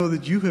know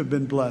that you have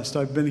been blessed.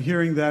 I've been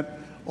hearing that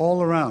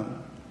all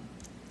around.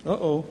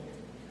 Uh-oh.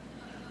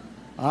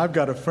 I've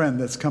got a friend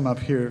that's come up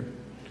here.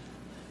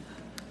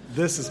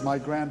 This is my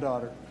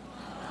granddaughter.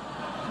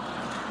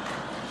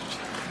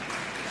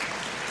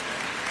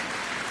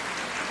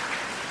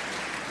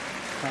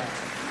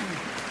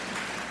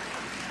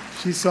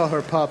 She saw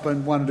her papa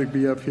and wanted to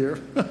be up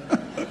here.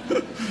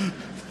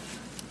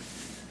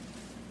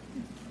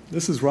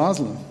 This is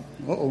Rosalind.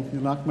 Uh-oh,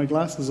 you knocked my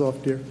glasses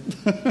off, dear.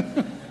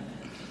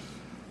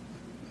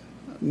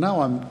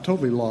 Now I'm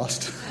totally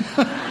lost.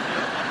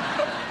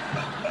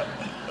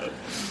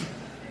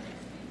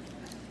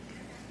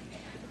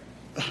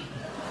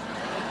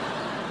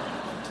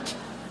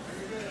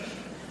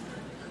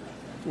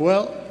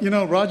 Well,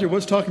 Roger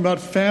was talking about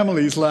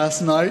families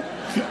last night.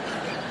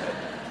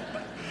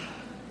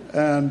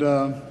 And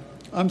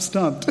I'm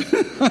stumped.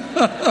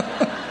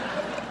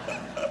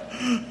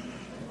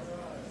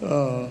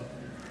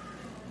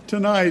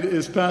 Tonight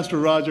is Pastor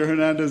Roger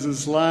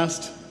Hernandez's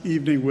last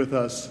evening with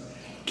us.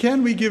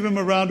 Can we give him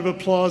a round of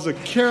applause, a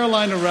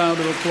Carolina round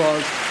of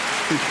applause,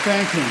 to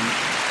thank him?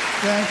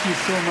 Thank you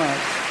so much.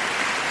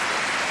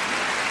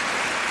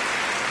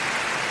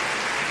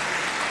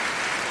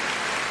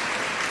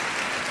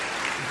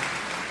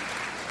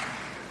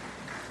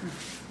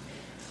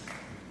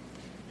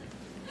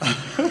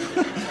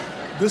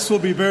 This will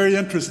be very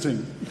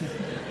interesting.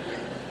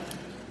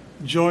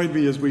 Join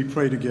me as we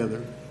pray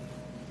together.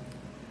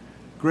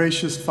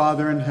 Gracious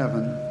Father in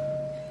heaven,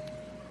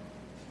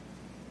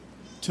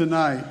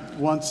 tonight,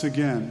 once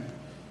again,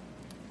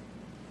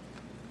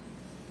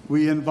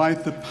 we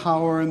invite the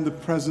power and the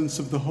presence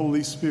of the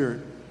Holy Spirit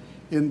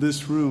in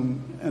this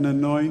room and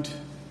anoint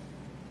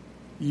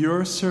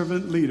your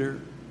servant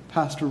leader,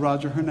 Pastor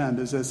Roger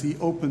Hernandez, as he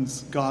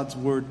opens God's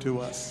Word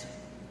to us.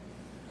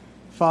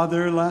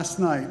 Father, last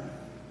night,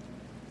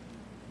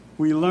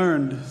 we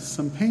learned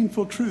some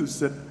painful truths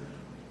that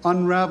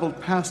unraveled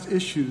past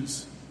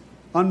issues,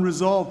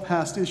 unresolved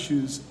past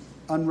issues,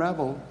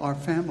 unravel our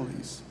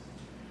families.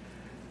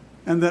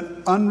 And that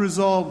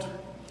unresolved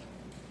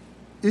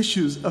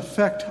issues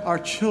affect our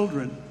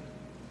children.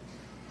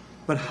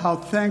 But how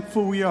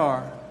thankful we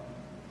are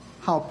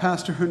how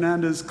Pastor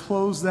Hernandez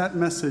closed that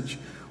message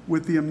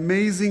with the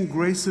amazing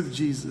grace of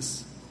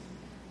Jesus.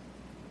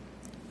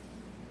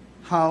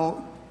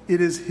 How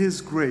it is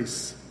His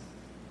grace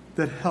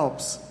that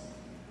helps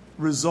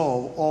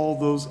resolve all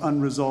those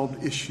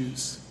unresolved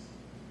issues.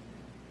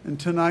 And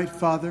tonight,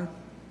 Father,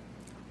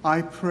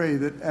 I pray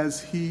that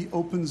as He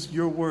opens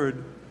your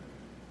word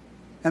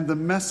and the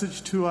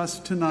message to us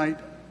tonight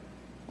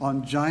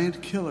on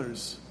giant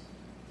killers,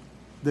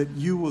 that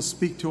you will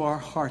speak to our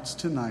hearts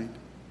tonight.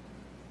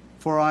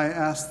 For I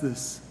ask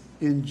this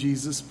in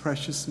Jesus'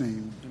 precious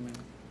name. Amen.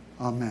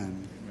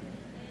 Amen.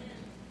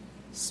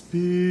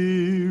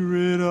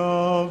 Spirit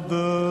of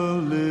the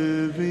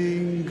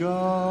living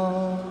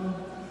God,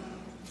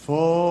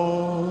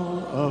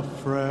 fall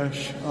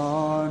afresh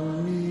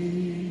on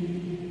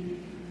me.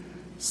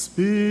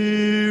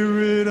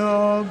 Spirit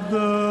of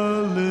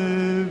the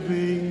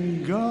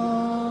living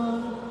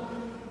God,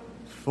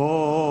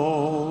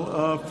 fall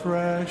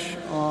afresh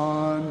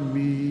on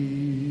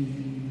me.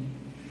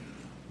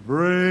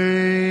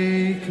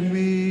 Break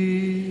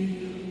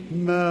me,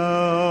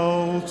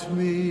 melt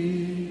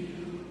me,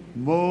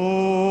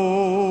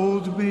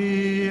 mold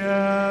me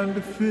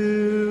and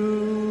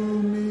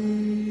fill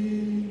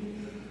me.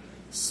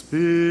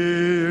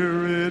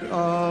 Spirit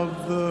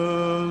of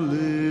the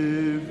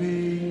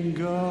living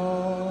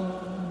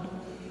God,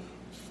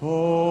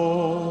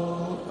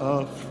 fall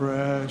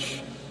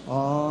afresh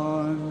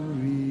on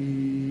me.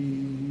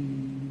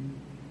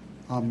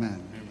 Amen.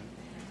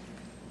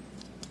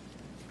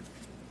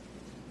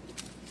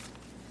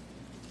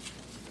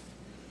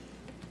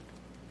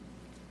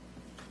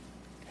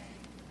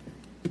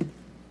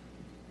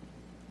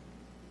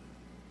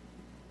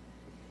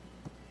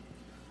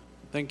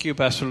 Thank you,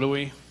 Pastor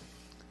Louis.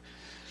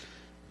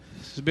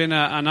 It's been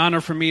an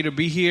honor for me to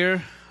be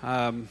here.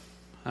 I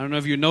don't know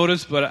if you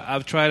noticed, but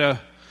I've tried to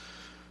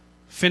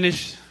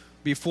finish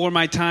before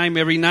my time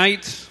every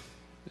night.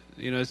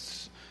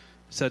 It's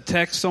a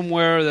text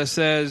somewhere that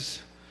says,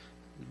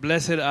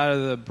 "Blessed are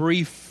the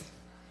brief,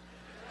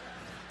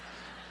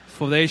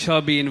 for they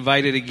shall be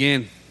invited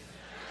again."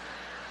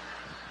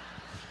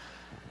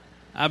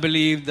 I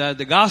believe that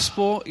the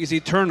gospel is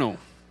eternal,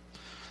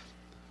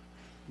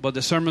 but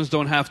the sermons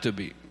don't have to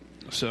be.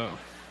 So,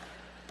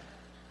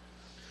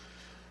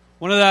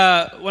 one of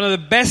the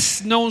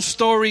best known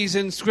stories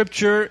in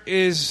Scripture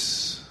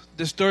is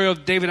the story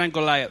of David and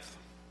Goliath.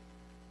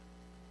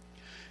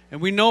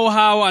 And we know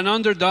how an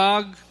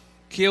underdog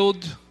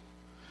killed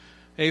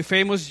a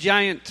famous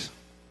giant.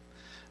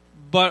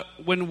 But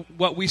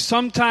what we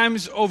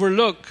sometimes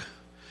overlook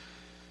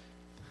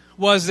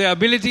was the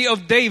ability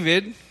of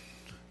David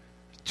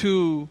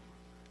to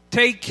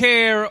take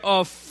care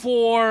of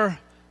 4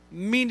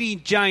 mini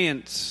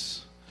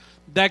giants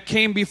that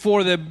came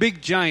before the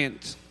big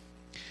giant.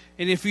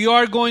 And if you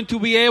are going to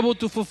be able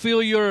to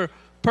fulfill your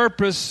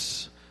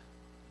purpose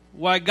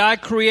While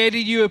God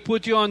created you and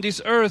put you on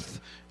this earth,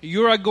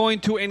 you are going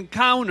to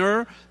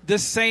encounter the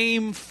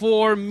same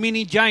 4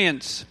 mini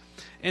giants.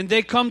 And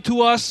they come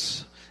to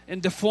us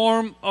in the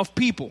form of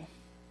people.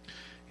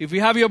 If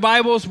you have your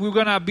Bibles, we're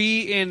going to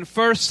be in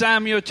 1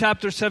 Samuel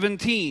chapter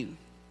 17.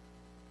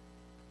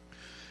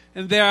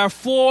 And there are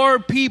 4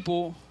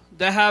 people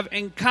that have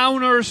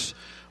encounters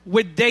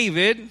with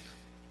David.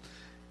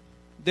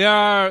 There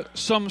are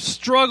some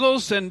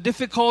struggles and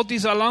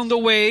difficulties along the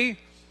way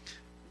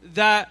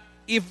that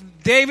if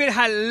David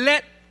had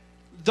let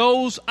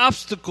those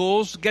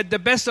obstacles get the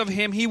best of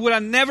him, he would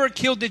have never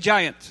killed the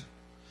giant.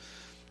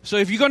 So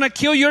if you're going to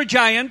kill your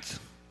giant,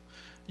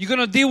 you're going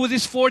to deal with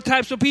these 4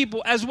 types of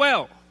people as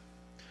well.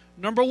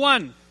 Number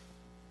 1,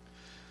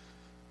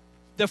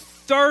 the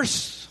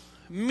first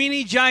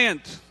mini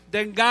giant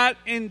that got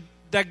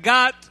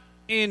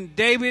in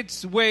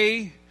David's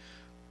way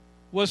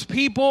was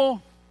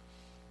people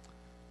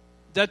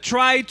that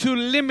tried to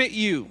limit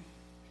you.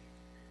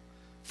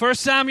 1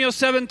 Samuel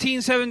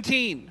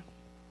 17:17.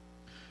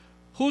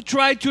 Who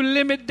tried to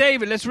limit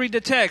David? Let's read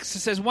the text. It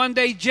says, one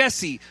day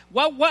Jesse.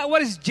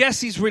 What is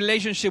Jesse's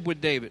relationship with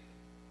David?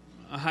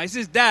 It's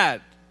his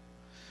dad.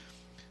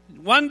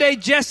 One day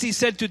Jesse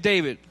said to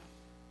David,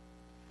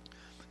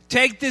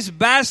 take this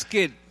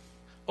basket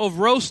of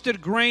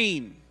roasted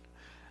grain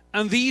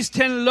and these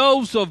 10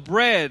 loaves of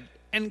bread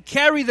and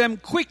carry them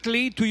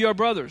quickly to your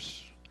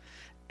brothers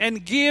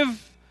and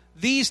give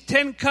these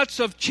 10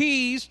 cuts of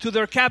cheese to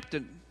their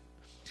captain.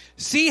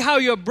 See how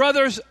your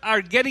brothers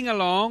are getting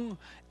along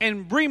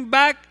and bring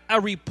back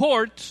a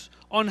report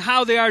on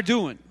how they are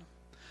doing.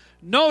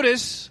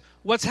 Notice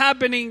what's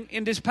happening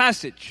in this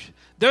passage.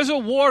 There's a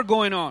war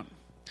going on.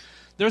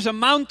 There's a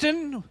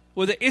mountain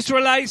where the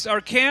Israelites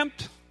are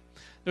camped.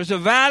 There's a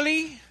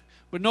valley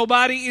where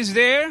nobody is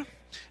there.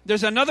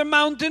 There's another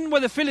mountain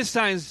where the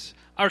Philistines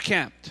are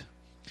camped.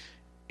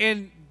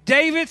 And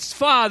David's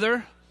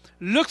father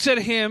looks at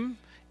him,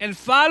 and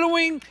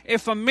following a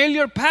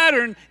familiar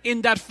pattern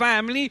in that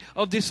family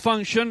of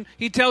dysfunction,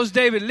 he tells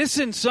David,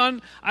 listen,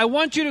 son, I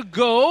want you to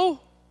go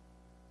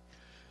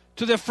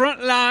to the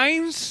front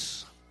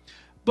lines,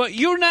 but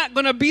you're not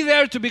going to be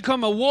there to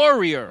become a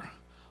warrior.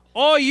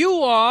 All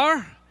you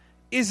are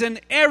is an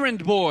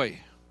errand boy.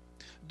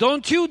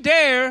 Don't you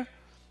dare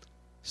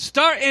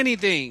start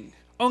anything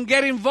or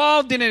get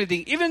involved in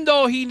anything. Even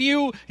though he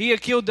knew he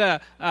had killed a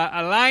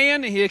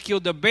lion, he had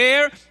killed a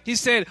bear, he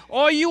said,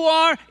 all you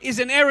are is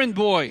an errand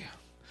boy.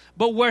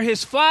 But where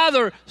his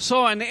father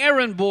saw an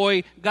errand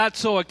boy, God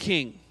saw a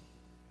king.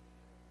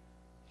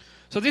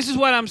 So this is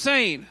what I'm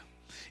saying.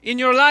 In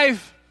your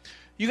life,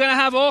 you're going to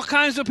have all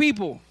kinds of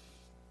people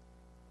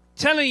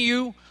telling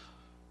you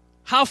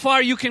how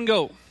far you can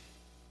go.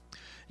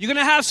 You're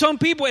going to have some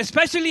people,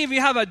 especially if you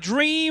have a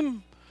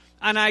dream,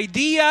 an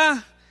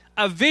idea,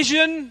 a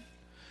vision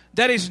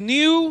that is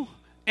new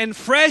and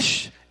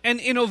fresh and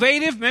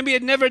innovative, maybe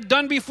it never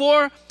done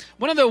before.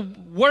 One of the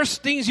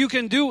worst things you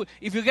can do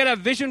if you get a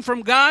vision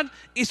from God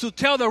is to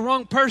tell the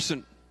wrong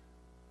person.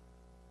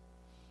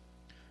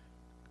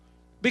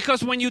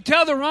 Because when you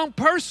tell the wrong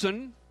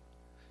person,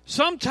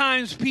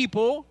 sometimes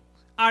people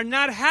are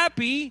not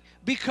happy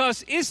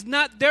because it's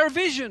not their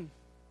vision.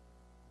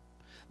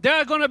 There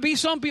are going to be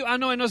some people, I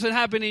know it doesn't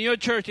happen in your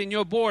church, in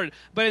your board,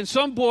 but in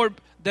some board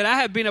that I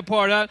have been a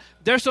part of,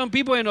 there's some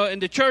people in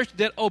the church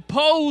that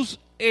oppose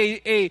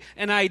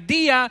an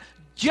idea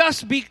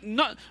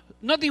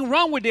nothing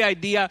wrong with the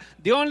idea.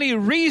 The only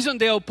reason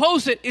they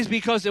oppose it is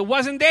because it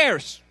wasn't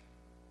theirs.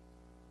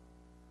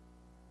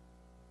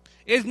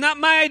 It's not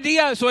my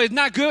idea, so it's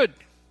not good.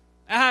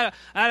 I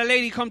had a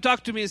lady come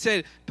talk to me and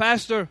said,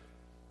 Pastor,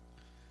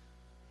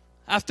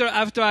 after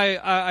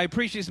I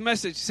preached this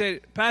message, she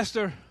said,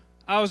 Pastor,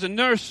 I was a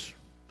nurse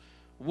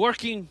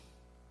working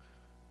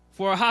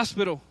for a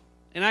hospital,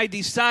 and I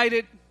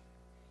decided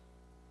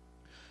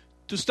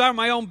to start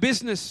my own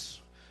business.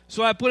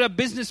 So I put a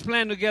business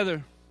plan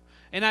together,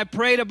 and I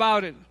prayed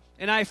about it,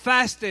 and I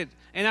fasted,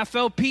 and I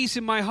felt peace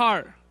in my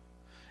heart.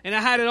 And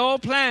I had it all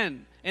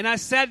planned, and I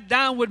sat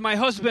down with my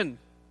husband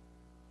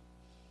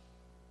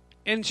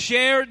and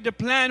shared the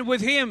plan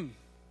with him.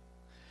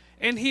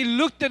 And he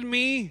looked at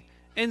me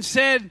and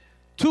said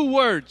 2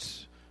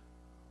 words.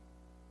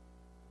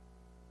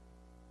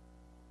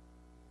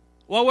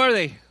 What were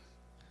they?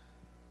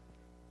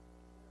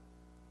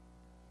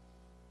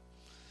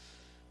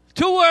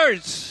 2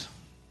 words.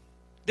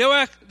 They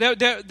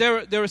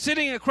were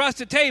sitting across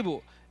the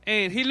table,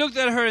 and he looked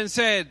at her and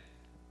said,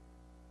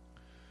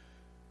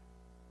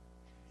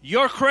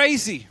 "You're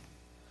crazy."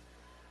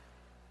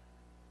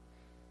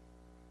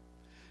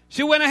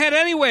 She went ahead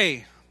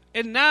anyway,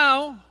 and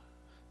now,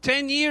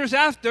 10 years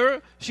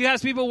after, she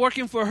has people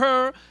working for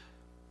her.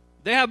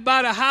 They have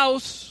bought a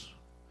house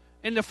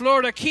in the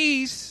Florida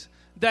Keys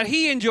that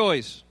he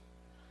enjoys.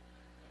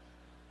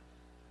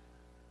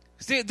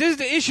 See, this is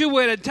the issue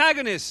with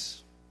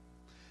antagonists.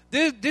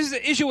 This is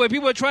the issue where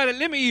people try to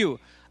limit you.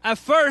 At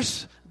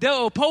first,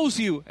 they'll oppose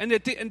you and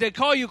they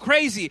call you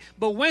crazy.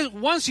 But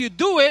once you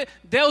do it,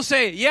 they'll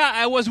say, "Yeah,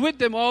 I was with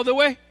them all the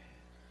way."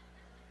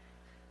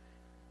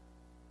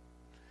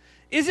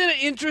 Isn't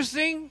it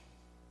interesting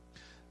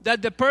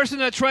that the person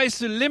that tries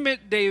to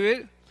limit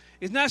David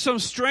is not some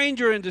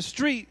stranger in the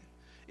street,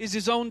 it's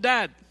his own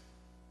dad?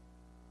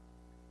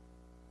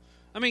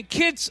 I mean,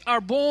 kids are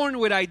born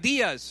with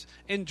ideas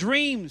and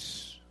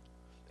dreams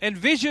and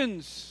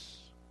visions.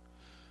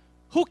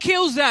 Who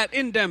kills that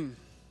in them?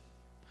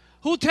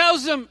 Who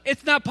tells them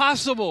it's not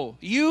possible?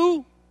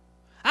 You?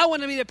 I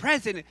want to be the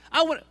president.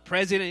 I want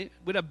president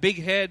with a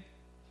big head.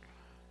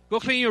 Go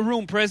clean your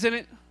room,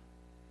 president.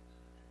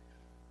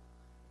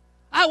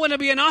 I want to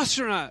be an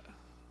astronaut.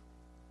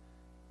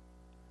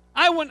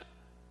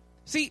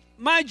 See,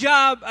 my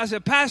job as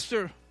a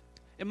pastor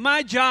and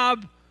my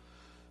job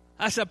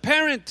as a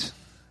parent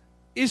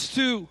is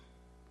to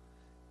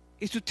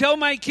tell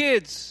my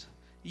kids,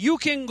 you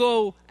can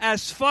go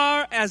as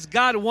far as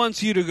God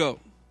wants you to go.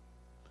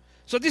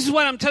 So this is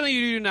what I'm telling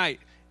you tonight.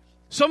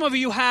 Some of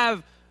you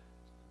have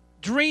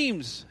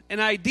dreams and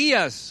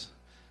ideas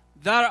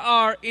that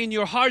are in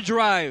your hard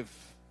drive,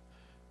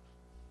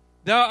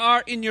 that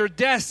are in your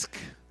desk,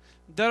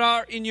 that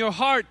are in your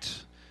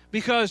heart,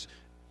 because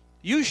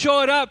you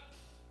showed up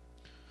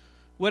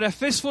with a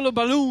fistful of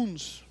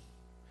balloons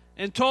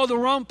and told the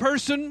wrong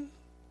person,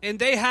 and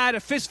they had a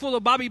fistful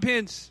of bobby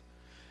pins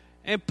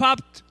and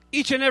popped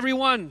each and every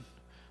one.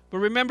 But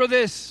remember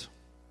this: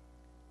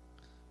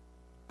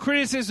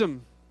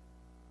 criticism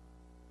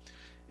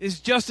is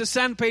just a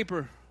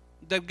sandpaper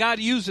that God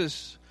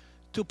uses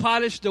to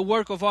polish the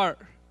work of art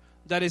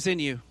that is in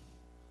you.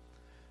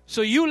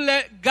 So you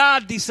let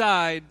God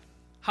decide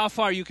how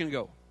far you can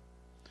go.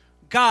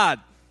 God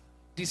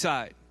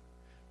decide.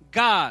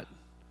 God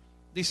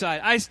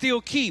decide. I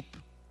still keep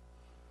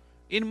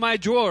in my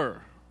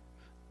drawer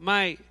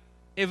my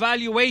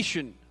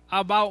evaluation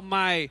about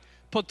my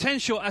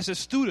potential as a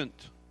student.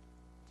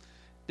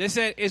 They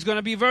said it's going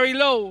to be very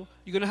low.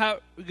 You're going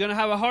to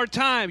have a hard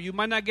time. You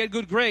might not get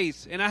good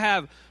grades. And I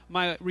have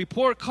my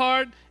report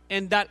card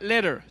and that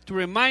letter to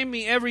remind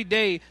me every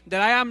day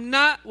that I am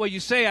not what you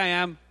say I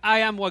am. I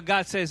am what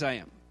God says I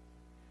am.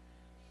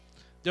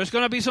 There's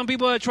going to be some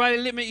people that try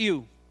to limit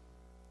you.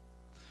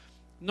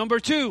 Number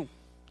 2,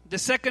 the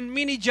second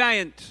mini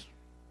giant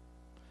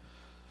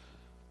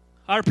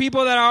are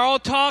people that are all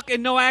talk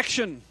and no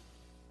action.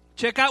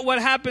 Check out what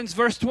happens,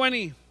 verse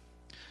 20.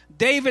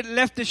 David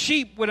left the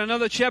sheep with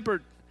another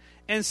shepherd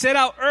and set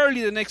out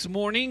early the next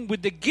morning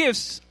with the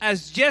gifts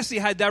as Jesse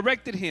had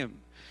directed him.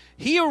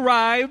 He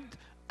arrived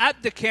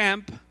at the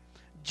camp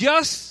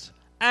just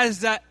as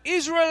the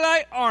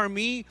Israelite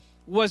army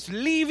was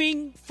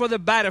leaving for the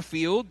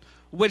battlefield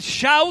with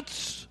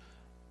shouts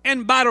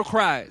and battle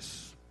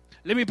cries.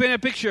 Let me paint a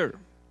picture.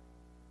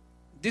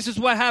 This is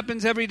what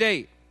happens every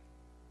day.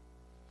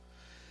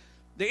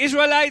 The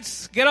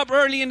Israelites get up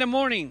early in the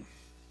morning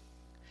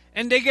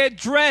and they get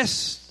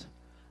dressed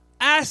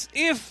as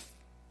if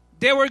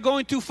they were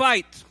going to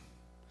fight.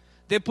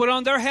 They put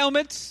on their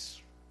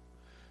helmets,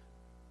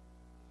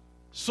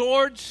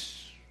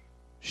 swords,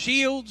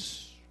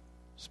 shields,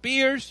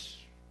 spears,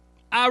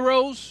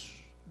 arrows,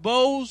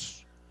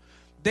 bows.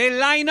 They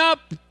line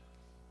up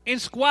in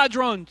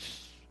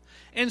squadrons.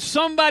 And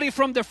somebody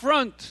from the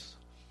front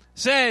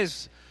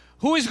says,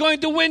 who is going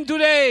to win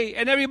today?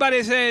 And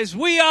everybody says,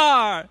 we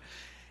are.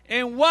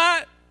 And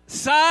what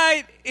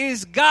side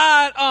is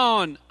God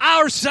on?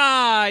 Our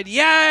side.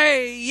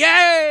 Yay,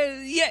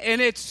 yay, yeah.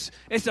 And it's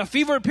a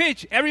fever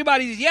pitch.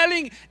 Everybody's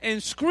yelling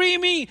and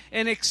screaming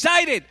and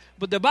excited.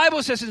 But the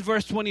Bible says in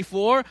verse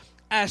 24,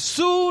 as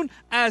soon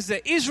as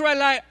the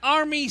Israelite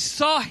army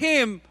saw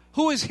him,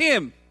 who is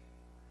him?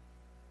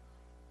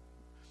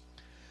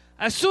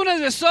 As soon as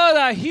they saw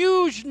that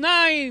huge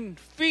 9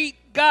 feet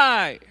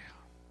guy,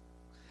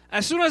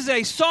 as soon as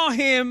they saw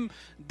him,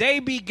 they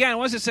began,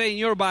 what does it say in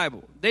your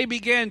Bible?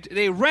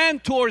 They ran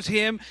towards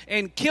him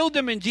and killed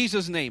him in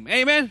Jesus' name.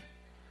 Amen?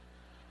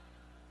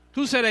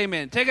 Who said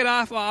amen? Take it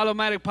off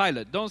automatic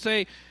pilot. Don't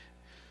say,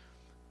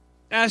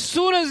 as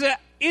soon as the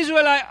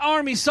Israelite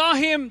army saw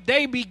him,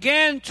 they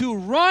began to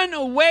run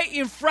away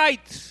in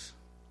fright.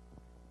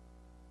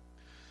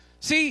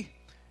 See,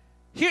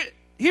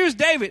 here's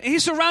David, and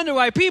he's surrounded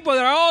by people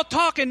that are all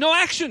talk and no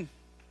action.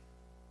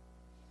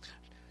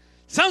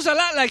 Sounds a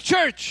lot like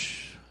church.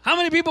 How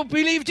many people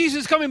believe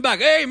Jesus is coming back?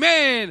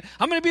 Amen.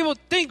 How many people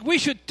think we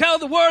should tell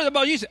the word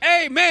about Jesus?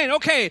 Amen.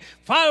 Okay,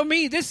 follow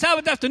me this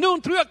Sabbath afternoon,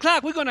 3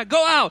 o'clock. We're going to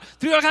go out.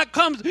 3 o'clock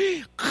comes.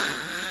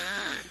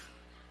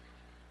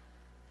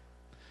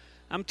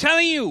 I'm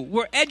telling you,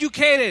 we're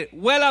educated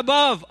well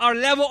above our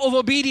level of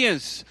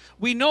obedience.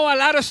 We know a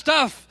lot of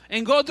stuff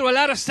and go through a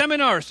lot of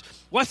seminars.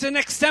 What's the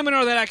next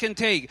seminar that I can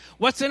take?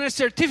 What's the next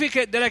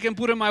certificate that I can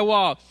put on my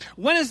wall?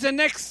 When is the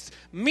next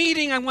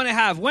meeting I'm going to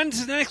have?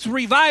 When's the next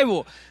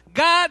revival?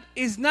 God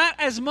is not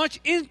as much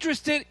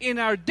interested in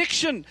our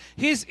diction.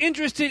 He's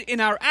interested in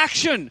our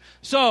action.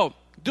 So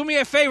do me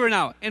a favor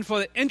now. And for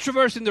the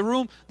introverts in the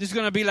room, this is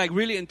going to be like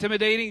really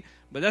intimidating,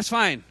 but that's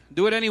fine.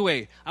 Do it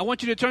anyway. I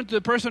want you to turn to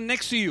the person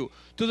next to you,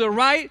 to the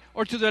right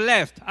or to the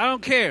left. I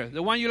don't care.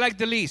 The one you like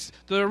the least.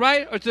 To the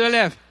right or to the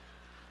left.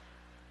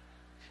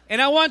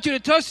 And I want you to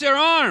touch their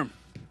arm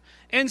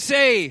and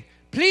say,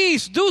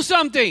 Please do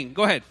something.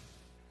 Go ahead.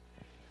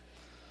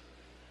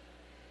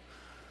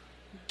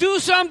 Do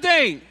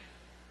something.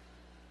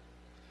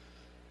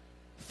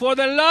 For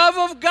the love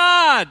of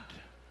God,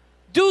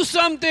 do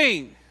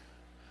something.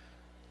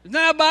 It's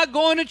not about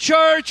going to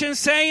church and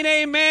saying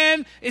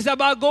amen. It's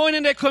about going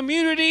in the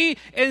community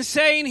and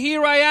saying,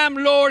 here I am,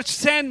 Lord,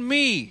 send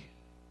me.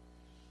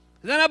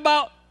 It's not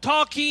about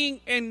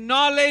talking and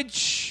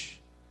knowledge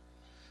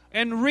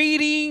and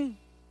reading.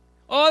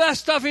 All that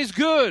stuff is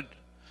good.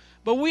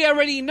 But we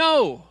already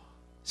know.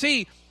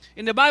 See,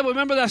 in the Bible,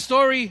 remember that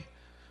story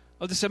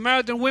of the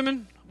Samaritan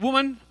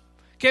woman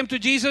came to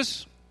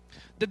Jesus?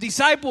 The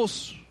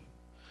disciples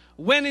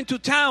went into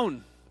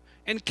town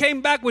and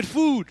came back with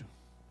food.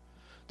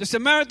 The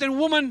Samaritan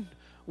woman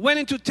went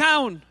into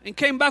town and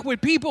came back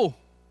with people.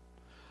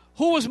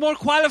 Who was more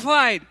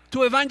qualified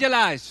to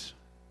evangelize?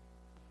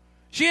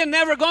 She had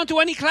never gone to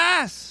any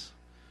class.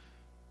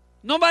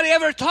 Nobody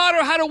ever taught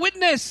her how to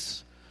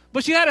witness.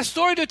 But she had a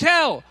story to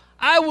tell.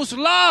 I was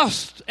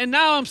lost and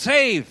now I'm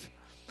saved.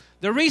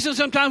 The reason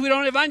sometimes we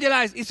don't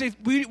evangelize is if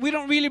we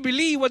don't really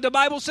believe what the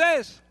Bible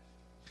says.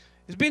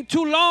 It's been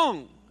too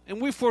long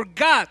and we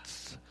forgot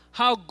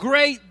how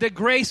great the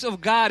grace of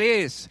God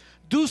is.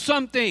 Do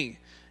something.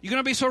 You're going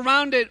to be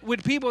surrounded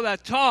with people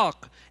that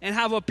talk and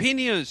have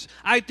opinions.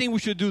 I think we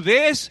should do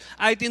this.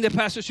 I think the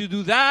pastor should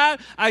do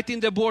that. I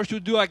think the board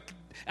should do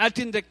I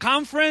think the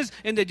conference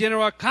and the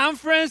general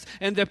conference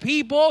and the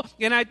people.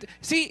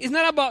 See, it's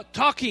not about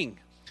talking.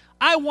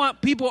 I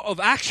want people of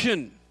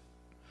action.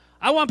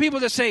 I want people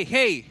to say,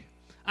 hey,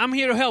 I'm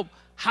here to help.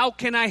 How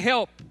can I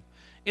help?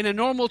 In a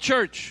normal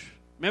church,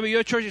 maybe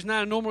your church is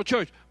not a normal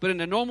church, but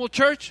in a normal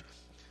church,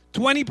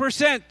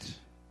 20%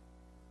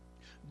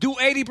 do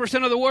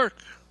 80% of the work.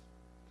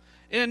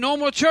 In a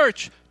normal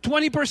church,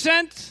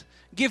 20%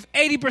 give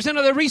 80%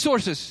 of the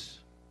resources.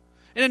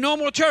 In a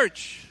normal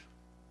church,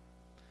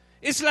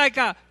 it's like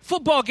a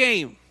football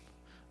game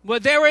where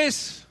there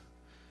is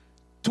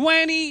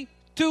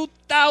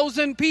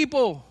 22,000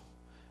 people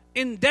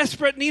in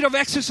desperate need of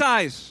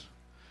exercise,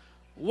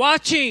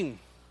 watching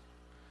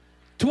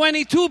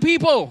 22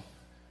 people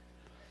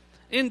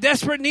in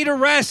desperate need of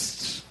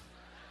rest.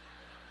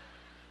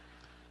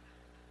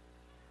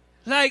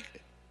 Like,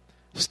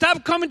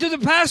 stop coming to the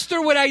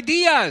pastor with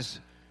ideas.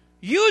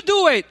 You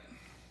do it.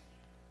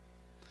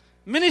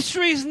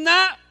 Ministry is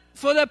not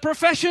for the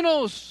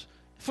professionals.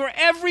 For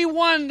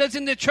everyone that's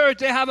in the church,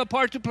 they have a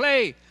part to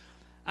play.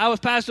 I was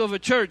pastor of a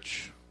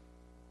church.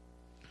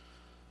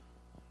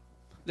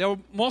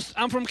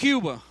 I'm from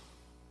Cuba.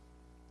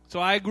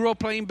 So I grew up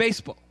playing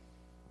baseball.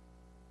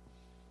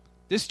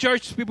 This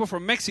church is people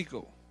from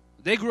Mexico.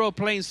 They grew up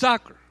playing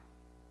soccer.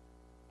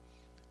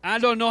 I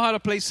don't know how to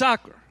play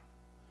soccer.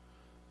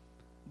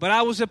 But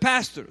I was a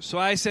pastor. So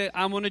I said,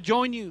 I'm going to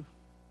join you.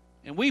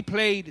 And we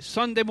played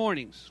Sunday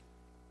mornings.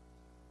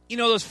 You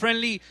know those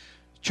friendly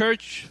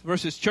church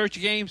versus church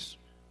games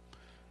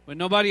when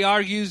nobody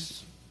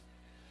argues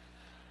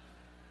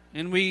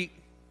and we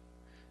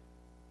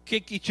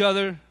kick each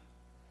other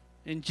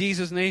in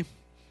Jesus' name?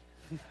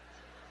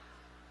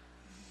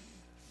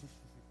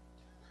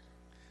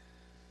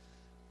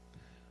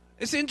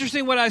 It's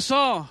interesting what I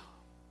saw.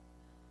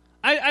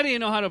 I didn't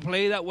know how to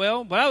play that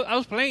well, but I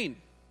was playing.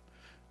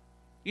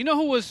 You know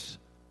who was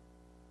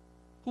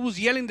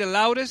yelling the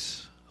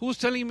loudest? Who was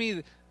telling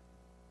me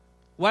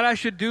what I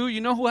should do?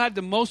 You know who had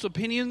the most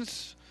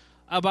opinions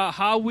about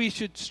how we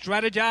should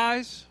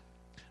strategize?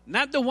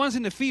 Not the ones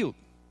in the field.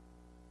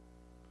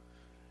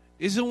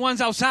 It's the ones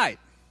outside.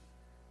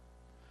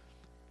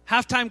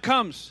 Halftime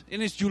comes,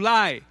 and it's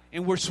July,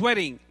 and we're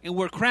sweating, and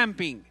we're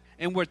cramping,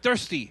 and we're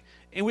thirsty,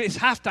 and it's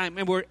halftime,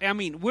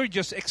 and we're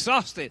just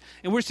exhausted,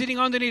 and we're sitting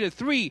underneath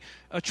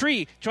a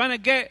tree, trying to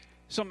get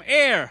some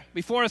air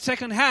before a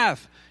second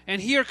half,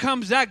 and here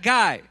comes that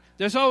guy.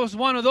 There's always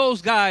one of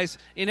those guys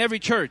in every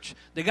church.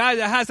 The guy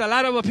that has a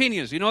lot of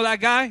opinions. You know that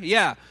guy?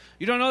 Yeah.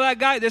 You don't know that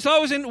guy? There's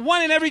always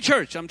one in every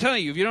church. I'm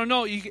telling you. If you don't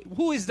know,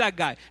 who is that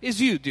guy? It's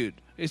you, dude.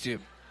 It's you.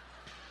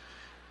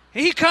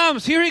 Here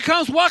he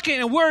comes walking,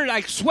 and we're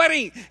like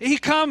sweating. And he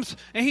comes,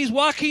 and he's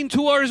walking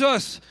towards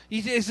us.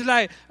 It's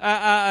like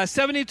a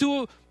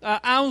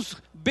 72-ounce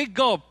big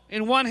gulp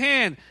in one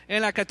hand,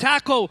 and like a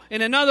taco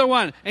in another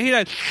one. And he's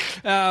like,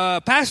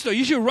 Pastor,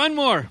 you should run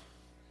more.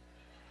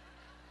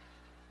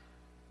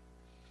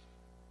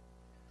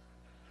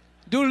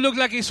 Dude looked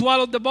like he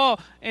swallowed the ball,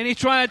 and he's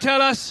trying to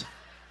tell us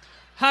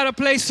how to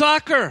play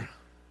soccer.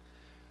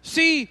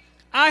 See,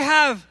 I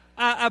have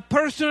a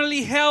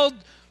personally held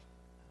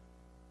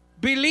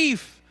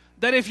belief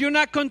that if you're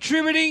not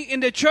contributing in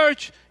the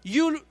church,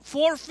 you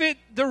forfeit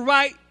the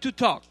right to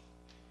talk.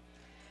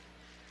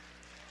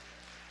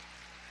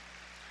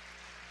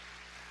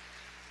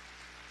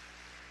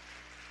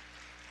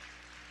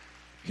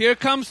 Here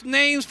comes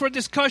names for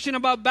discussion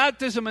about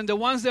baptism, and the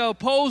ones that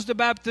oppose the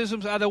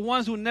baptisms are the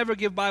ones who never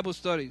give Bible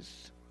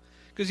studies.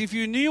 Because if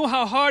you knew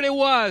how hard it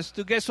was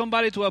to get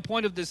somebody to a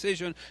point of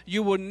decision,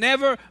 you would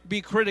never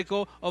be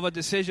critical of a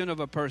decision of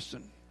a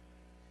person.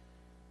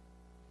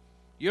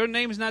 Your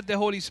name is not the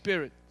Holy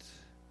Spirit.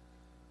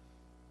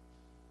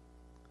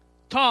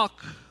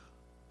 talk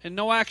and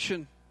no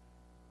action.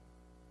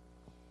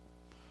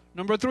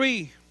 Number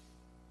 3,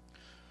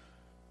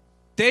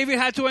 David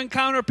had to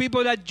encounter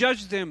people that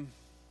judged him.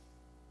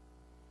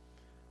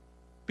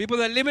 People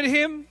that limit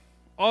him,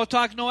 all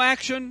talk, no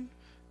action.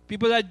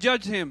 People that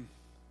judged him.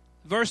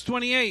 Verse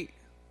 28,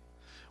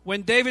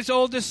 when David's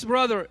oldest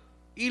brother,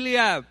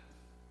 Eliab,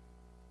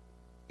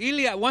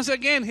 once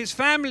again, his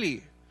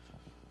family,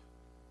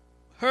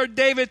 heard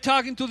David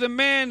talking to the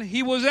man,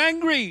 he was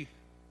angry.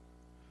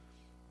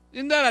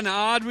 Isn't that an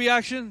odd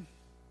reaction?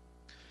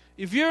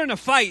 If you're in a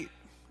fight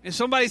and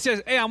somebody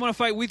says, hey, I'm going to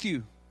fight with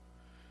you,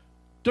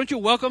 don't you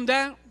welcome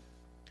that?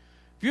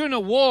 If you're in a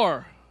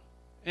war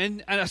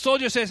and a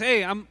soldier says,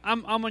 hey, I'm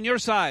on your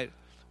side,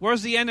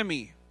 where's the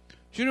enemy?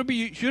 Shouldn't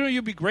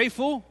you be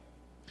grateful?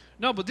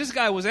 No, but this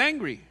guy was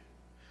angry.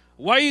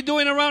 What are you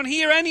doing around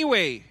here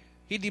anyway?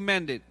 He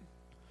demanded.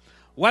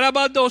 What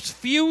about those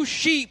few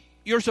sheep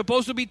you're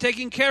supposed to be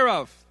taking care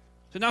of?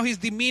 So now he's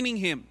demeaning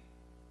him.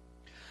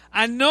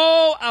 I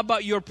know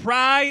about your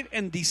pride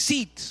and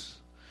deceit.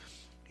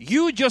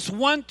 You just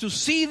want to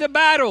see the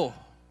battle.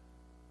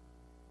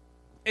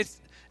 It's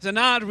an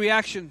odd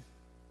reaction.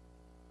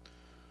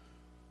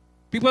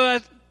 People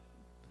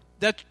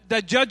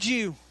that judge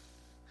you,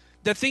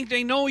 that think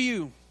they know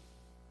you,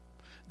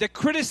 that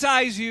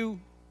criticize you,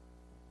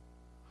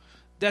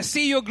 that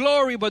see your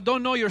glory but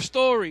don't know your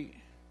story,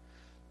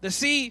 that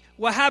see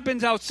what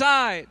happens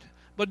outside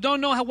but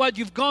don't know what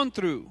you've gone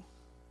through.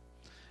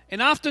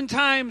 And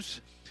oftentimes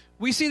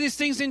we see these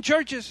things in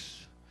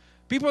churches.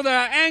 People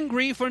that are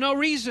angry for no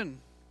reason.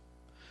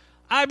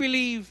 I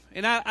believe,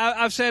 and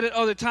I've said it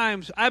other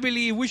times, I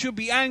believe we should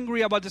be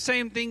angry about the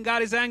same thing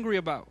God is angry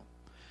about.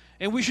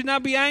 And we should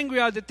not be angry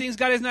about the things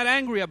God is not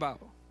angry about.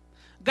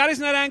 God is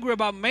not angry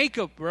about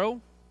makeup, bro.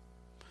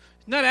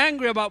 He's not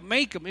angry about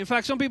makeup. In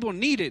fact, some people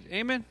need it.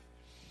 Amen?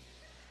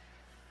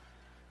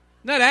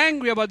 Not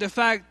angry about the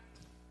fact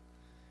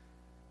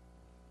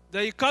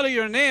that you color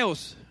your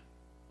nails,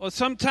 or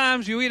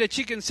sometimes you eat a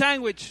chicken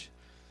sandwich,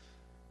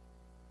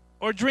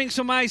 or drink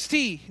some iced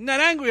tea.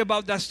 Not angry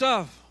about that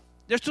stuff.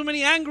 There's too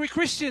many angry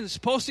Christians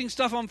posting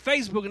stuff on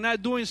Facebook and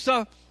not doing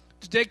stuff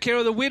to take care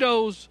of the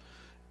widows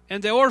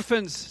and the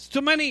orphans. It's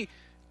too many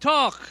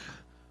talk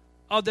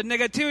of the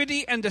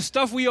negativity and the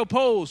stuff we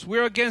oppose.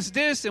 We're against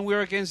this and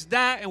we're against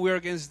that and we're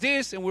against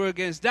this and we're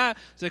against that.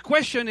 So the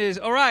question is,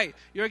 all right,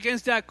 you're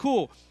against that,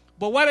 cool.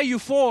 But what are you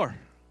for?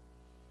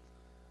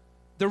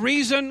 The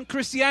reason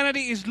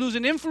Christianity is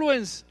losing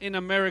influence in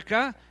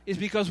America is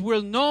because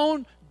we're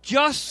known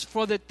just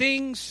for the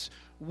things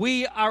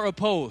we are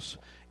opposed.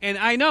 And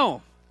I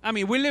know,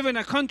 we live in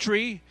a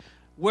country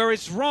where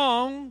it's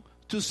wrong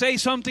to say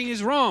something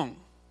is wrong.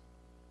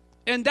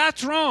 And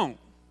that's wrong.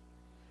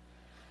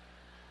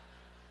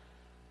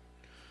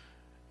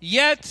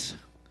 Yet,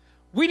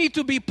 we need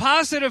to be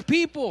positive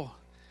people.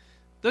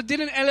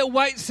 Didn't Ellen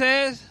White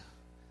say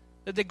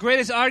that the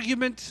greatest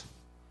argument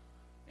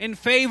in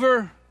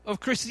favor of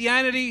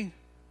Christianity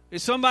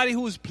is somebody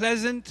who is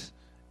pleasant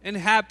and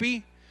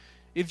happy?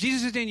 If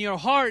Jesus is in your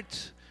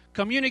heart,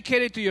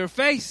 communicate it to your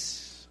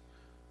face.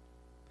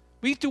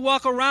 We need to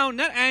walk around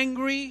not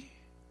angry,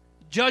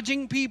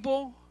 judging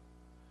people,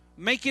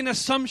 making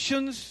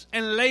assumptions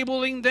and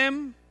labeling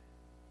them.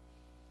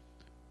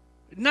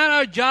 Not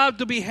our job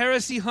to be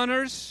heresy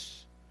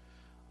hunters.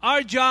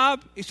 Our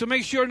job is to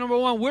make sure, number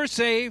one, we're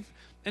saved,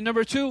 and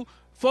number two,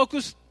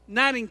 focus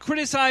not in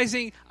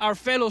criticizing our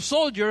fellow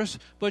soldiers,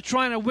 but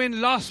trying to win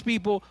lost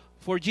people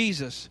for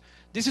Jesus.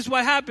 This is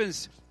what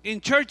happens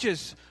in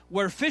churches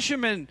where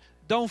fishermen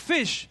don't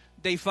fish,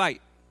 they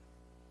fight.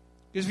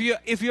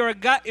 If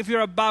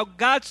you're about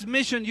God's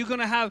mission, you're going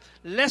to have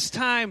less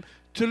time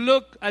to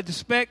look at the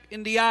speck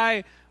in the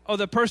eye of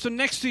the person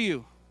next to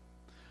you.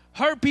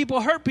 Hurt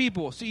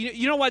people. So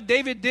you know what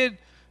David did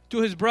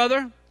to his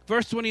brother?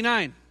 Verse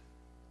 29.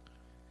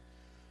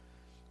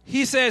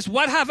 He says,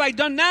 what have I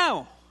done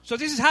now? So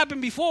this has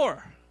happened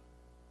before.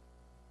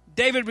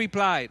 David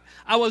replied,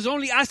 I was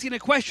only asking a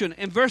question.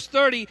 In verse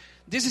 30,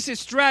 this is his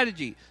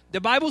strategy.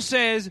 The Bible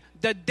says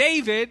that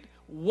David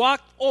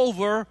walked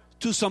over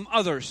to some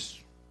others.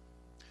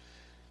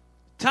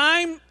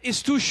 Time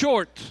is too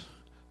short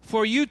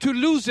for you to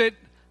lose it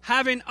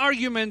having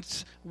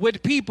arguments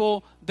with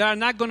people that are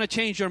not going to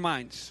change your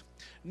minds.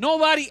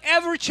 Nobody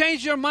ever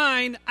changed your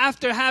mind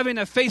after having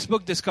a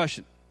Facebook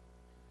discussion.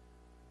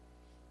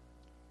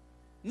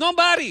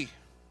 Nobody.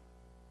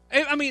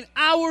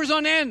 Hours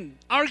on end,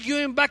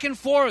 arguing back and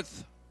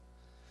forth.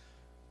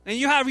 And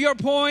you have your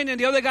point, and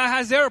the other guy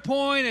has their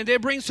point, and they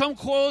bring some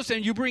quotes,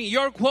 and you bring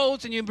your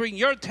quotes, and you bring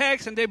your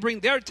text, and they bring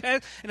their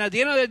text. And at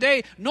the end of the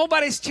day,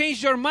 nobody's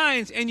changed your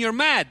minds, and you're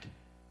mad.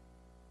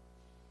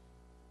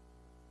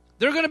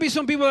 There are going to be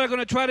some people that are going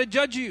to try to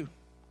judge you.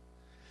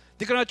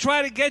 They're going to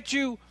try to get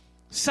you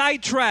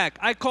sidetracked.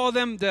 I call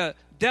them the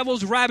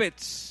devil's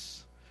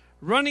rabbits,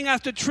 running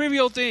after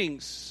trivial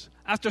things,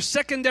 after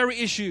secondary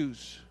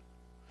issues.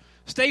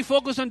 Stay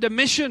focused on the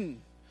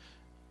mission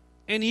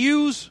and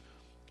use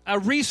a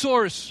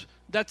resource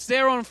that's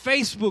there on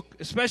Facebook,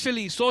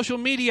 especially social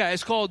media.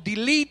 It's called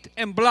delete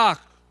and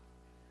block.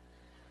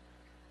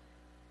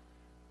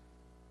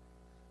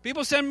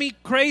 People send me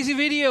crazy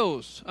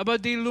videos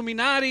about the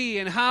Illuminati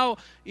and how,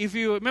 if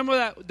you remember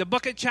that the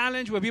bucket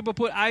challenge where people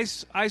put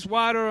ice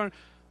water on,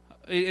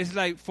 it's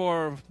like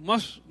for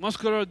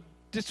muscular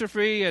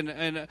dystrophy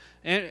and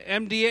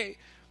MDA.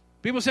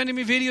 People sending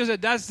me videos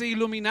that that's the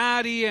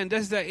Illuminati and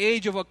that's the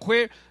age of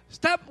Aquarius.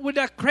 Stop with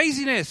that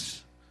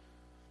craziness.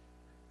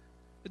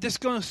 This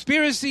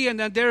conspiracy, and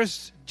that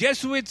there's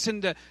Jesuits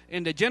in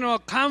the General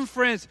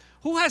Conference.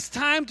 Who has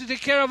time to take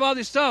care of all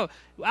this stuff?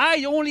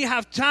 I only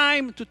have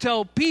time to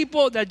tell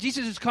people that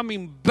Jesus is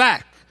coming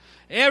back.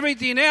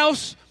 Everything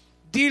else,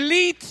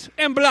 delete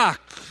and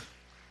block.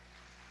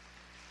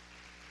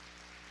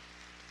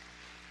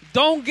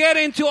 Don't get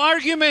into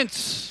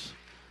arguments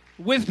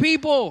with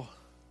people.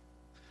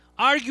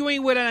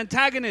 Arguing with an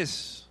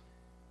antagonist.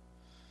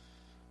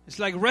 It's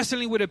like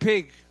wrestling with a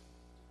pig.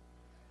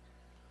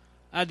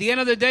 At the end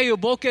of the day, you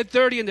both get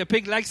 30 and the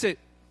pig likes it.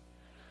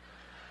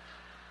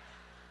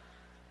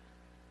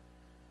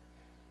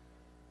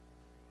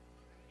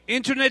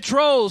 Internet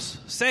trolls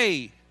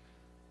say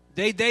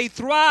they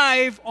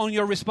thrive on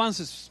your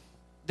responses.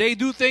 They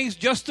do things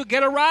just to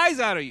get a rise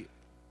out of you.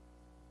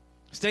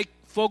 Stay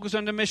focused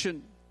on the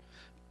mission.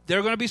 There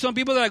are going to be some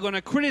people that are going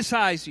to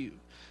criticize you.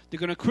 They're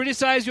going to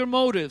criticize your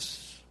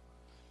motives.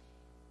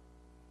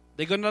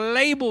 They're going to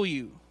label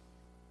you.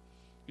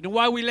 You know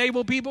why we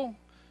label people?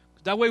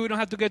 That way we don't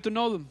have to get to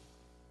know them.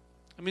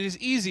 I mean, it's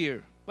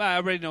easier. Well, I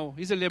already know.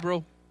 He's a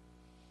liberal.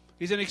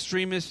 He's an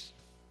extremist.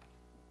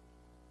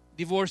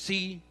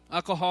 Divorcee.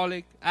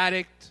 Alcoholic.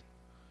 Addict.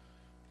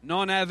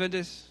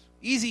 Non-Adventist.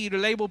 Easy to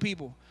label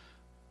people.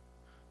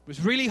 It's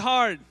really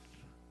hard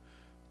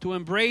to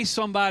embrace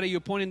somebody you're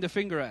pointing the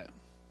finger at.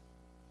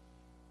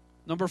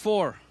 Number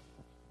 4.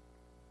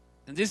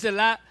 And this is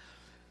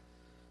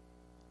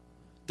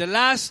the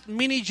last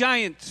mini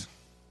giant.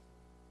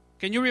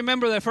 Can you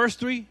remember the first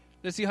 3?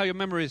 Let's see how your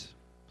memory is.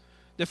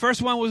 The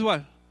first one was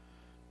what?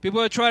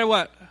 People that try to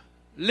what?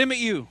 Limit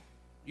you.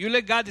 You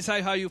let God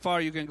decide how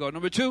far you can go.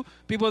 Number 2,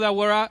 people that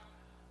were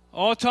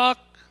all talk,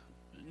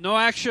 no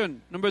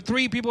action. Number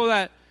 3, people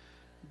that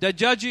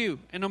judge you.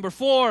 And number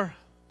 4,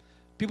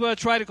 people that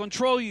try to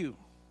control you.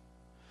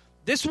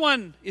 This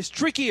one is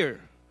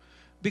trickier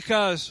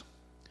because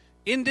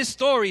in this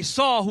story,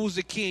 Saul, who's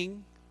the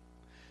king,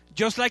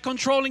 just like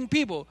controlling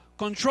people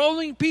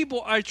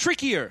are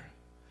trickier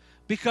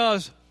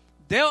because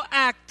they'll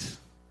act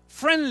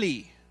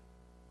friendly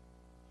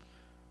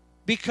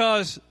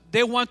because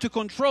they want to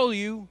control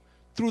you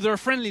through their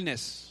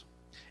friendliness.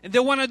 And they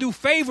want to do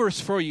favors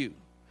for you.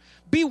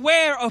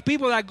 Beware of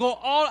people that go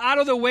all out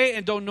of the way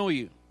and don't know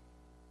you.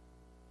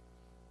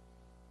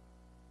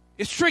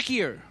 It's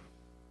trickier.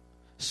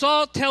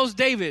 Saul tells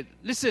David,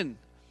 listen,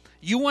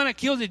 you want to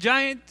kill the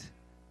giant?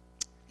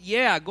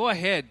 Yeah, go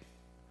ahead.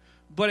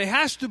 But it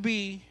has to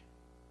be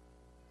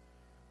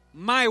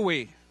my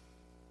way.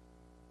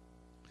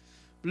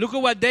 Look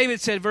at what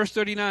David said, verse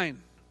 39.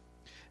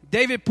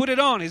 David put it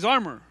on, his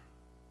armor.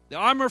 The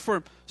armor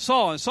for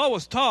Saul. And Saul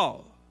was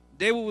tall.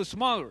 David was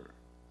smaller.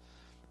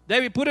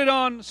 David put it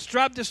on,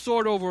 strapped the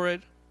sword over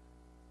it,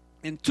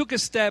 and took a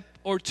step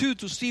or two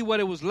to see what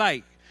it was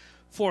like.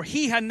 For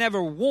he had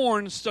never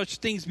worn such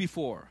things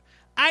before.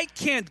 I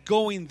can't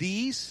go in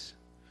these,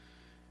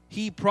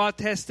 he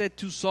protested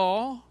to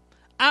Saul.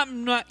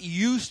 I'm not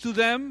used to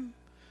them.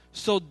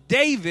 So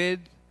David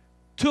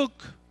took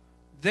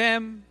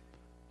them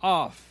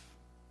off.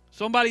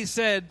 Somebody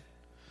said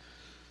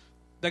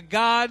that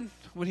God,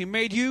 when he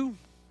made you,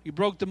 he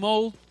broke the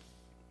mold.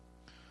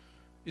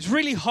 It's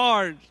really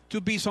hard to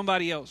be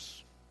somebody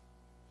else.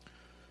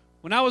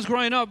 When I was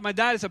growing up, my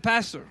dad is a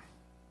pastor.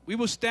 We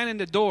would stand in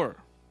the door.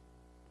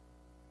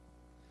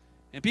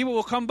 And people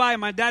will come by.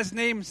 My dad's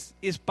name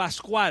is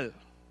Pascual.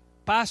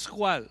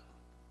 Pascual.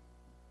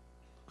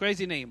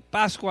 Crazy name.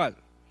 Pascual.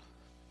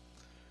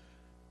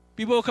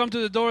 People will come to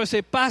the door and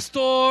say,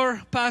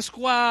 Pastor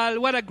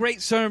Pascual, what a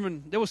great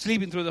sermon. They were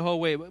sleeping through the whole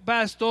way.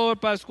 Pastor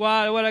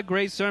Pascual, what a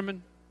great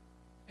sermon.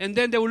 And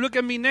then they would look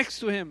at me next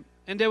to him.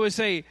 And they would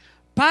say,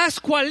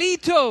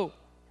 Pascualito.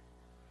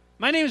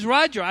 My name is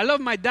Roger. I love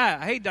my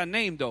dad. I hate that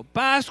name, though.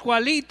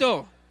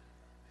 Pascualito.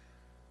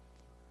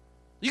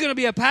 You going to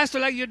be a pastor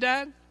like your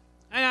dad?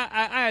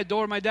 I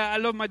adore my dad. I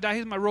love my dad.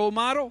 He's my role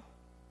model.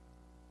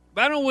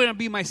 But I don't want to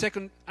be I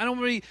don't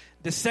want to be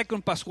the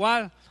second Pascual.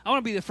 I want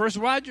to be the first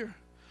Roger.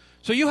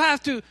 So you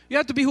have to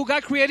be who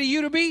God created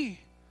you to be.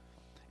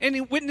 And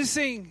in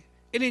witnessing,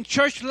 and in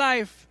church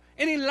life,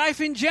 and in life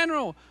in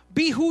general,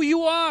 be who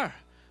you are.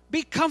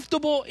 Be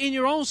comfortable in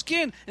your own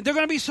skin. And there are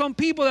going to be some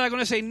people that are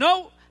going to say,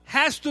 no,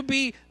 has to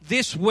be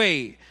this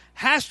way.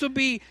 Has to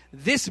be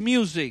this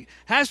music.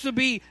 Has to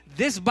be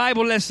this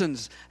Bible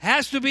lessons.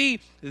 Has to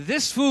be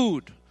this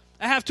food.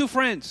 I have 2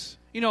 friends.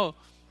 You know,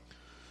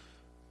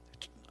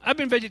 I've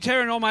been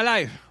vegetarian all my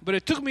life, but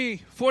it took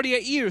me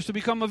 48 years to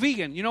become a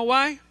vegan. You know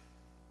why?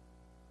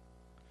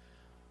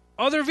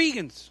 Other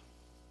vegans.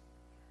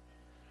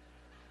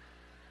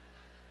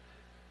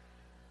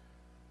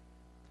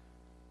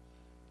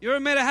 You ever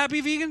met a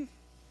happy vegan?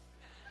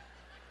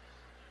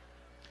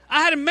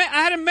 I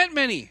hadn't met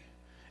many.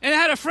 And I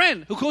had a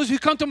friend who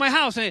come to my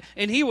house,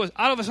 and he was,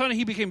 all of a sudden,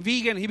 he became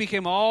vegan. He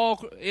became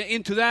all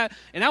into that.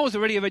 And I was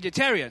already a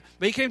vegetarian.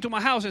 But he came to my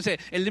house and said,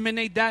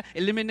 eliminate that,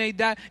 eliminate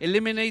that,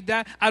 eliminate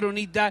that. I don't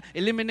need that,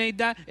 eliminate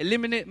that,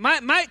 eliminate.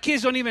 My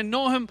kids don't even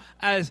know him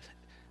as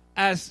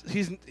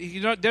his, they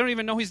don't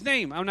even know his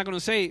name. I'm not going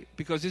to say it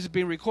because this is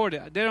being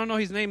recorded. They don't know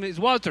his name is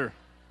Walter.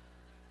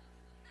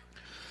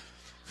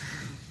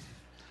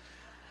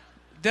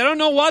 They don't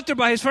know Walter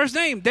by his first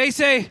name. They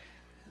say,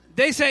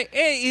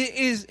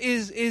 hey,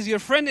 is your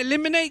friend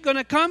Eliminate going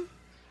to come?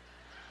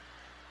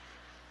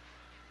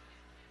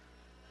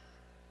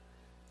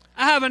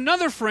 I have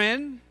another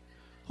friend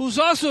who's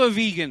also a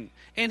vegan,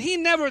 and he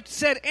never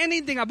said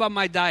anything about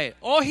my diet.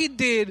 All he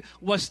did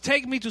was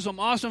take me to some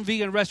awesome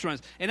vegan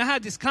restaurants. And I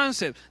had this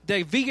concept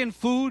that vegan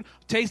food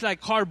tastes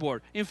like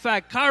cardboard. In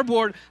fact,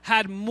 cardboard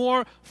had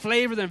more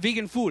flavor than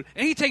vegan food.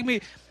 And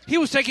he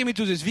was taking me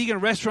to these vegan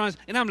restaurants,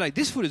 and I'm like,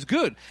 this food is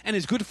good, and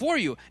it's good for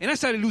you. And I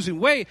started losing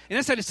weight, and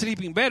I started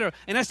sleeping better,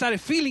 and I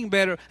started feeling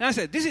better. And I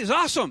said, this is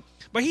awesome.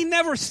 But he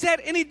never said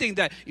anything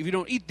that if you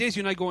don't eat this,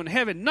 you're not going to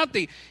heaven.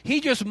 Nothing.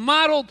 He just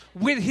modeled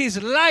with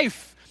his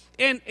life.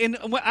 And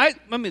I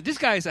mean, this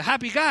guy is a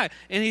happy guy,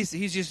 and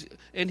he's just,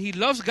 and he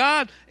loves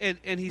God,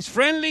 and he's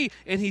friendly,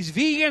 and he's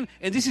vegan,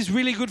 and this is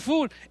really good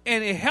food.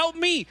 And it helped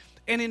me,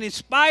 and it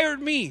inspired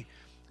me.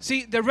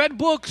 See, the red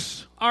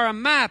books are a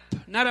map,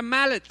 not a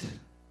mallet.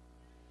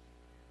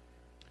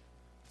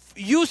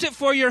 Use it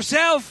for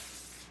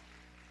yourself.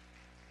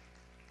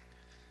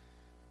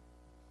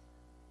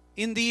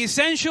 In the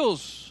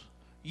essentials,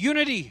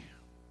 unity.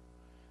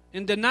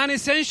 In the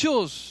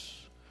non-essentials,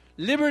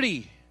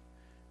 liberty.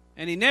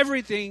 And in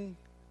everything,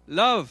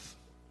 love.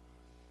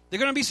 There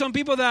are going to be some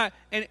people that,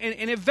 and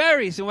it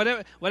varies in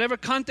whatever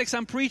context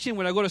I'm preaching.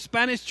 When I go to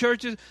Spanish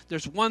churches,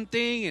 there's one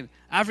thing. In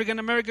African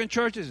American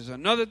churches, there's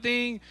another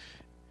thing.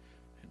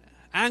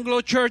 Anglo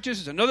churches,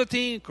 there's another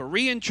thing.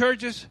 Korean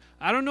churches.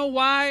 I don't know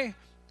why.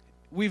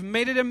 We've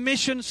made it a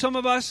mission, some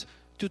of us,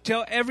 to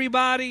tell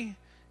everybody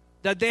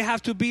that they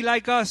have to be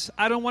like us.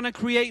 I don't want to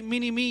create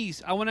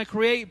mini-me's. I want to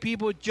create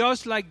people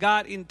just like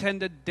God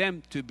intended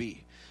them to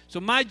be. So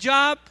my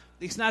job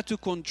is not to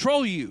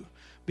control you.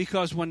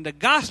 Because when the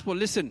gospel,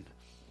 listen,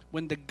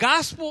 when the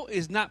gospel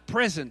is not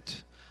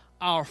present,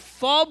 our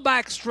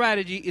fallback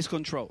strategy is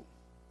control.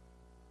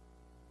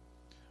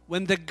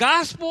 When the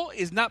gospel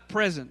is not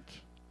present,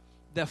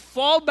 the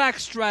fallback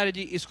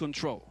strategy is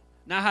control.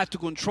 Now I have to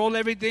control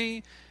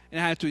everything. And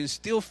I have to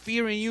instill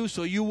fear in you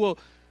so you will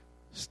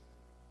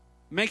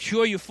make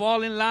sure you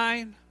fall in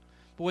line.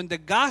 But when the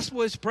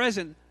gospel is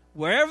present,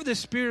 wherever the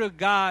Spirit of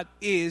God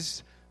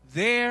is,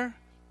 there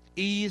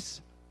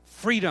is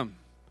freedom.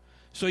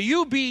 So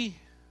you be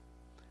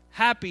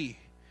happy,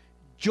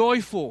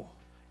 joyful,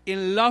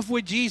 in love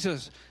with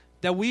Jesus.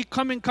 That we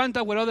come in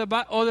contact with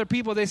other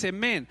people, they say,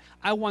 man,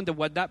 I wonder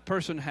what that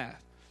person has.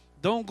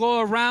 Don't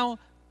go around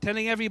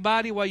telling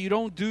everybody what you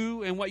don't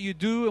do and what you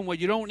do and what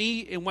you don't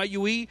eat and what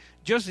you eat.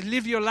 Just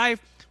live your life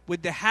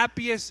with the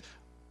happiest,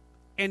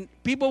 and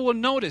people will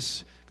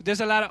notice.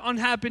 There's a lot of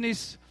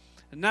unhappiness,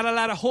 not a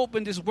lot of hope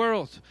in this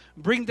world.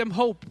 Bring them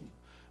hope.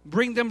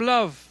 Bring them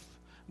love.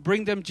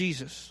 Bring them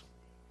Jesus.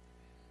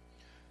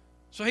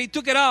 So he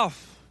took it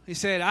off. He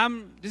said,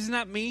 this is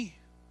not me.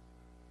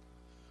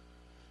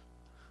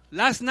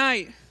 Last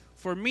night,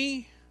 for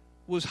me,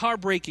 was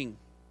heartbreaking,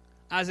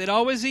 as it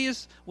always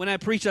is when I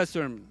preach that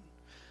sermon.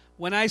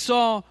 When I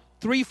saw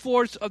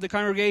 3/4 of the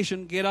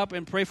congregation get up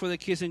and pray for the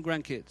kids and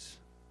grandkids.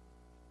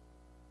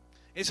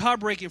 It's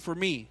heartbreaking for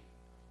me,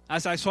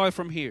 as I saw it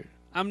from here.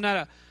 I'm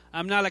not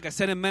like a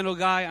sentimental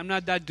guy. I'm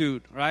not that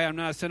dude, right? I'm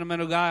not a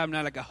sentimental guy. I'm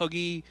not like a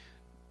huggy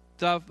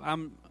stuff.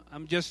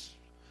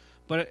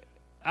 But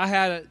I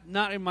had a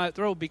knot in my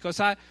throat because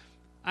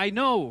I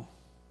know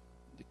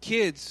the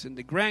kids and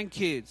the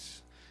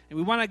grandkids, and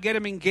we want to get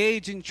them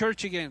engaged in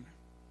church again.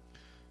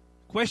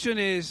 Question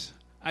is,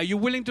 are you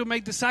willing to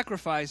make the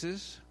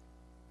sacrifices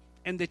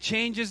and the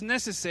changes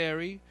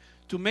necessary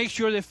to make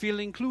sure they feel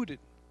included?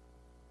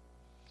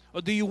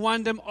 Or do you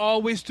want them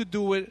always to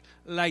do it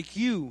like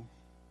you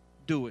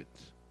do it?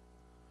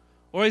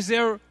 Or is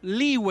there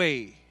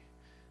leeway?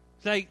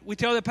 Like we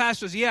tell the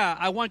pastors, yeah,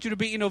 I want you to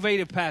be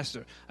innovative,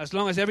 pastor, as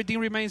long as everything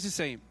remains the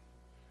same.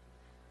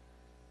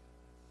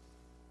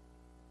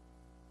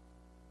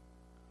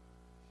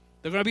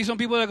 There are going to be some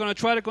people that are going to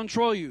try to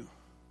control you.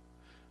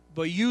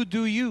 But you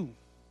do you.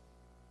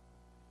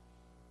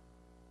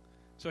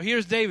 So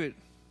here's David.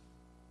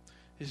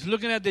 He's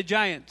looking at the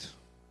giant.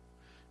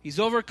 He's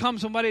overcome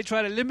somebody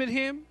try to limit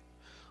him.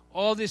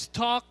 All this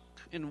talk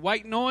and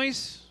white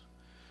noise.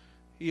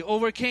 He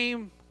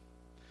overcame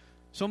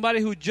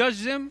somebody who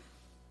judged him.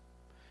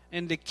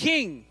 And the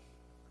king,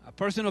 a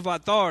person of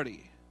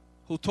authority,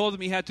 who told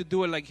him he had to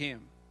do it like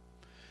him.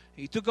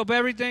 He took up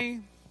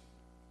everything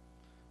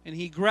and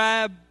he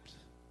grabbed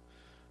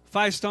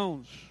 5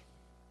 stones.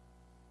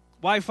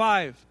 Why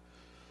 5?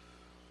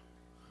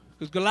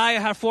 Because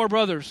Goliath had 4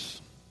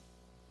 brothers.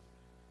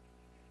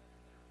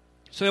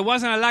 So it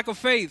wasn't a lack of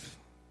faith.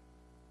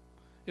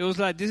 It was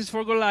like, this is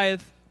for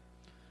Goliath.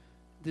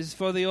 This is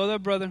for the other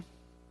brother.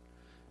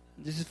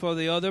 This is for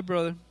the other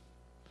brother.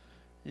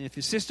 And if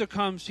your sister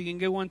comes, she can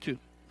get one too.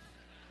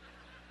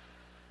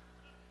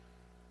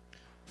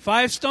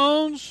 5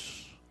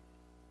 stones,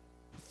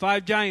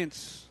 5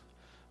 giants,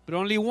 but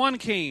only one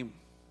came.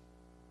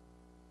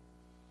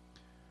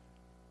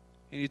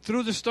 And he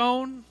threw the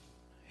stone,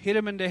 hit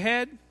him in the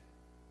head,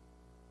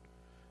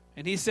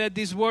 and he said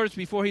these words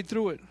before he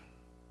threw it.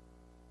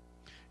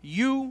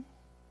 You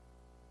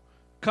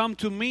come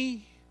to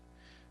me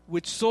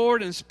with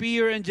sword and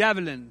spear and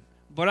javelin,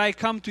 but I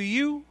come to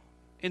you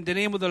in the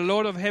name of the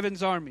Lord of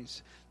heaven's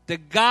armies, the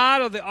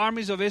God of the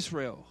armies of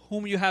Israel,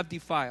 whom you have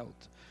defiled.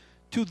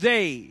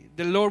 Today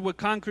the Lord will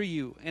conquer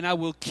you, and I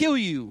will kill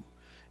you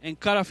and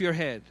cut off your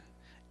head.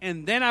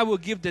 And then I will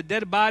give the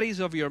dead bodies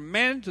of your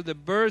men to the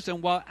birds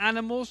and wild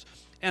animals,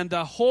 and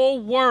the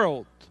whole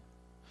world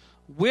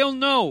will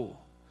know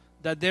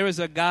that there is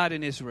a God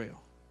in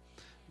Israel.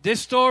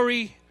 This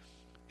story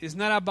is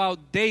not about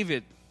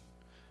David.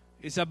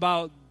 It's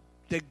about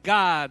the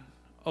God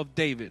of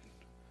David.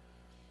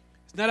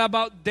 It's not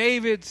about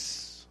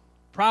David's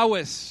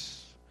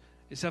prowess.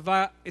 It's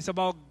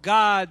about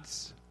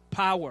God's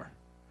power.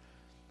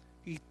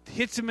 He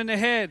hits him in the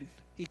head.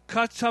 He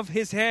cuts off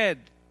his head.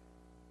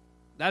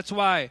 That's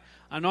why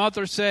an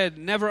author said,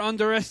 never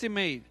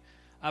underestimate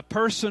a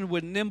person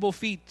with nimble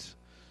feet,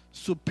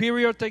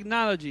 superior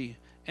technology,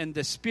 and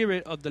the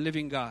spirit of the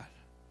living God.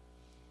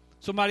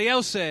 Somebody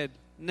else said,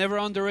 never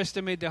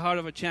underestimate the heart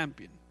of a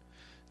champion.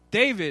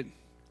 David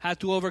had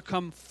to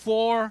overcome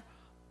 4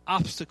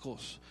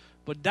 obstacles.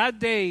 But that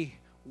day,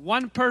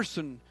 one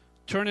person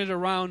turned it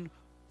around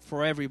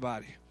for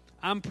everybody.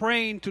 I'm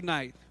praying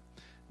tonight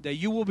that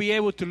you will be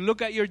able to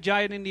look at your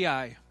giant in the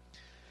eye.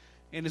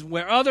 And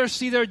where others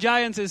see their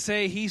giants and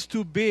say, he's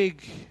too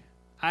big,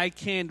 I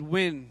can't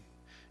win.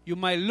 You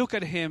might look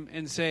at him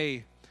and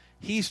say,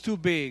 he's too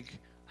big,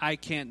 I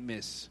can't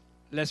miss.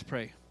 Let's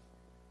pray.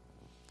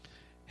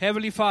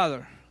 Heavenly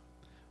Father,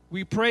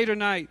 we pray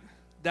tonight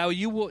that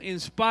you will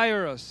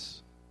inspire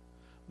us,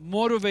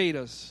 motivate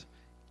us,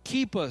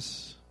 keep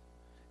us,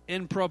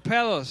 and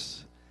propel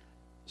us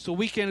so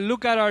we can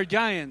look at our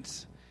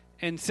giants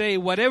and say,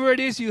 whatever it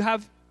is you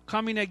have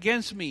coming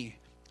against me,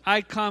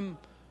 I come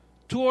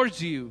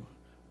towards you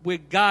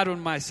with God on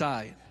my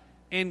side.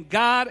 And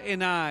God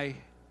and I,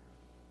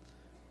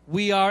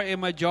 we are a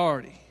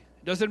majority.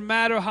 Doesn't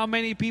matter how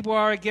many people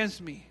are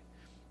against me.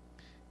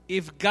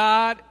 If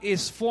God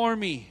is for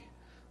me,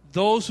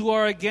 those who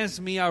are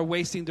against me are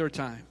wasting their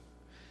time.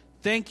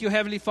 Thank you,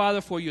 Heavenly Father,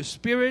 for your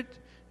spirit,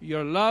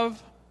 your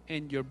love,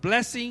 and your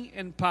blessing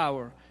and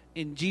power.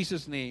 In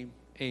Jesus' name,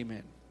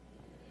 amen.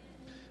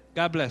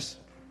 God bless.